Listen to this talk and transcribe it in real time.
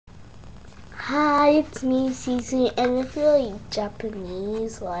Hi, it's me, CC, and if you're like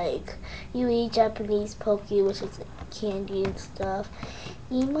Japanese, like you eat Japanese poke, which is like candy and stuff,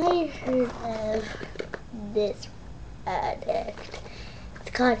 you might have heard of this product.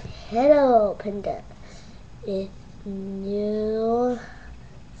 It's called Hello Panda. It's new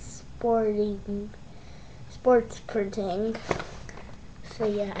sports printing. So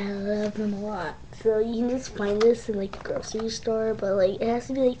yeah, I love them a lot. So you can just find this in like a grocery store, but like it has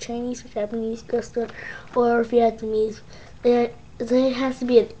to be like Chinese or Japanese grocery store, or if you have Vietnamese, it has to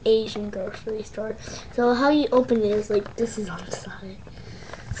be an Asian grocery store. So how you open it is like this is on the side.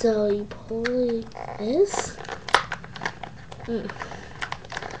 So you pull like this in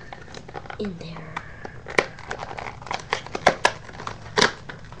there,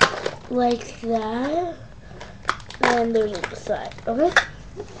 like that, and there's like the side. Okay.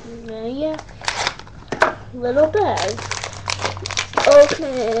 There you go. Little bag.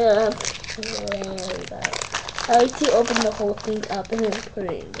 Okay. I like to open the whole thing up and then put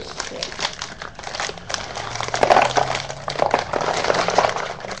it in this thing.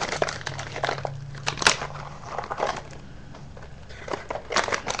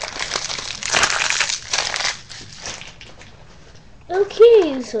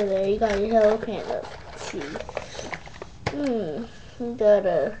 Okay, so there you got your Hello Panda. Let's see. Got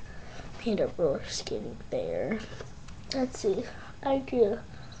a Panda roller skating there. Let's see. I do.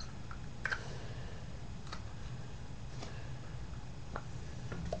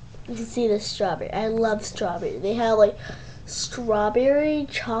 You can see the strawberry. I love strawberry. They have like strawberry,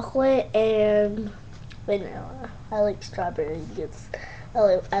 chocolate, and vanilla. I like strawberry because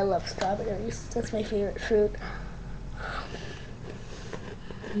I love strawberries. That's my favorite fruit.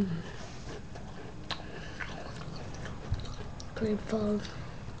 Grapefruit.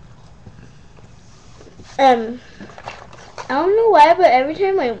 I don't know why, but every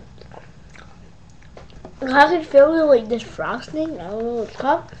time I can fill with like this frosting, I don't know what it's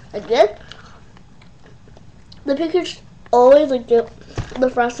called, like this, the picture's always like the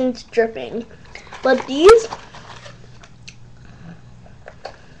frosting's dripping. But these,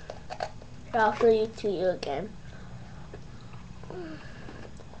 I'll show you to you again.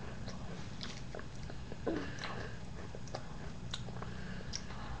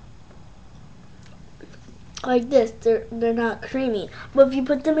 Like this, they're not creamy. But if you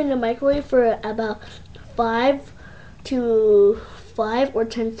put them in the microwave for about 5 or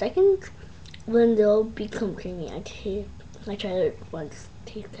 10 seconds, then they'll become creamy. I tried it once.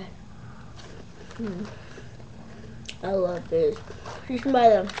 Taste that. I love this. You can buy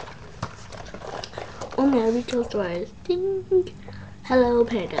them. Only at retail stores. Ding. Hello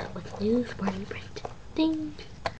Panda with new sporting print. Ding.